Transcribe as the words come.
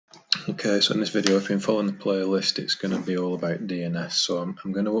Okay, so in this video, if you've been following the playlist, it's going to be all about DNS. So I'm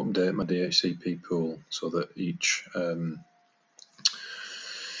going to update my DHCP pool so that each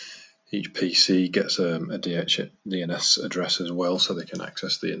PC gets a DNS address as well, so they can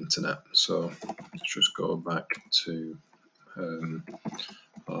access the internet. So let's just go back to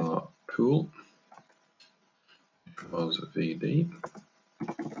our pool, which was VD,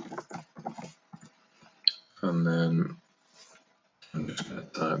 and then I'm just going to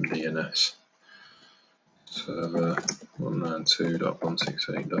type DNS server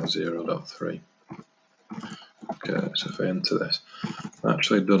 192.168.0.3. Okay, so if I enter this, I'm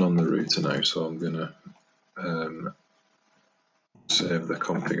actually done on the router now, so I'm going to save the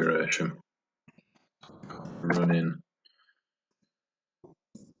configuration. Running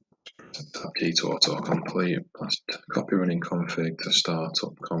tab key to autocomplete, copy running config to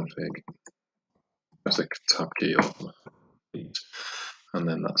startup config. Press the tab key up, and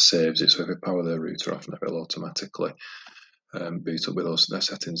then that saves it. So if we power the router off, now it'll automatically boot up with those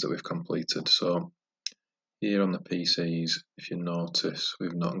settings that we've completed. So here on the PCs, if you notice,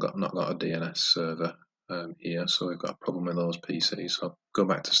 we've not got a DNS server here, so we've got a problem with those PCs. So I'll go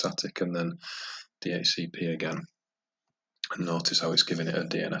back to static and then DHCP again, and notice how it's giving it a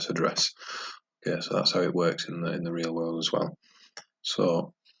DNS address. Okay, so that's how it works in the real world as well.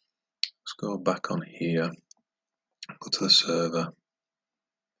 So let's go back on here, go to the server. I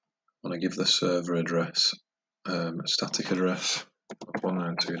want to give the server address a static address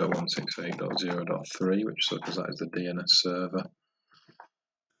 192.168.0.3, which because that is the DNS server,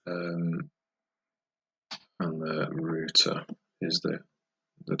 and the router is the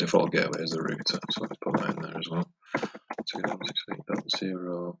default gateway is the router. So let's put that in there as well.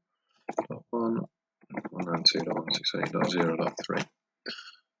 2.168.0.1, 192.168.0.3.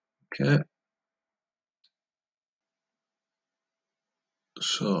 Okay.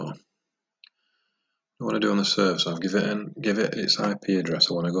 So what I want to do on the server, so I'll give it its IP address.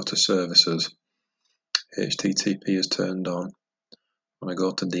 I want to go to services. HTTP is turned on. When I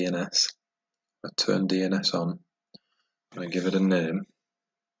go to DNS, I turn DNS on. And I give it a name.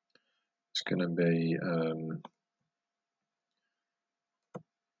 It's going to be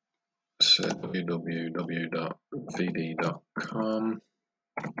www.vd.com.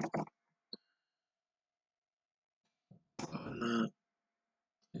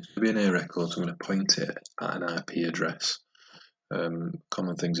 It's going to be an A record, so I'm going to point it at an IP address.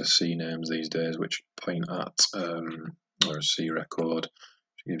 Common things are C names these days, which point at or a C record,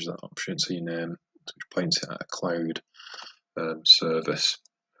 which gives that option C name, which points it at a cloud service.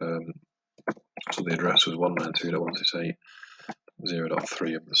 So the address was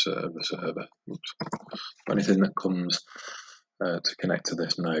 192.168.0.3 of the server. Oops. Anything that comes to connect to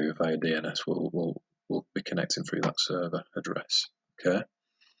this now via DNS will be connecting through that server address. Okay,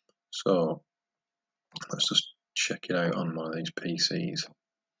 so let's just check it out on one of these PCs.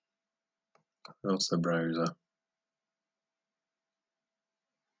 Go to the browser.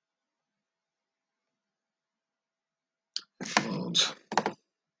 Loads.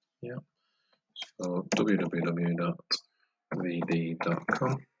 Yeah. So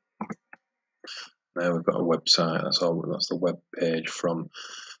www.vd.com. Now we've got a website. That's the web page from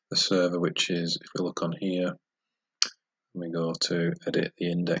the server, which is, if we look on here, we go to edit the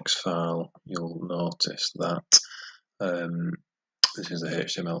index file, you'll notice that this is the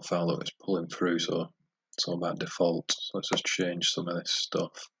HTML file that it's pulling through, so it's all by default. So let's just change some of this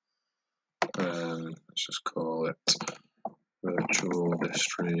stuff. Let's just call it virtual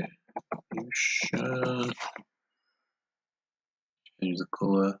distribution. Change the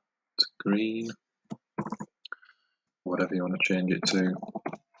color to green, whatever you want to change it to.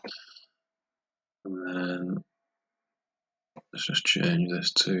 And then let's just change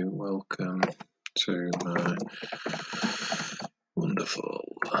this to welcome to my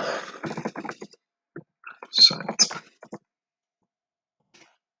wonderful site.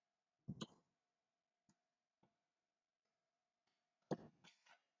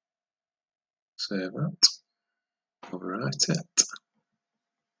 Save that, overwrite it,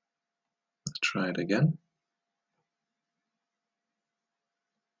 let's try it again.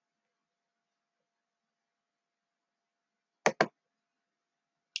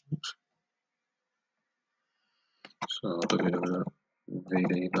 Oops. So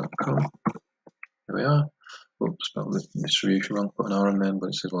www.vd.com, here we are. Oops, spelled the distribution wrong, put an R in there, but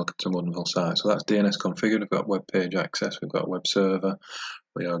it says welcome to wonderful site. So that's DNS configured, we've got web page access, we've got a web server,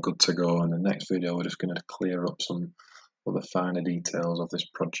 we are good to go. In the next video we're just going to clear up some of the finer details of this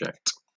project.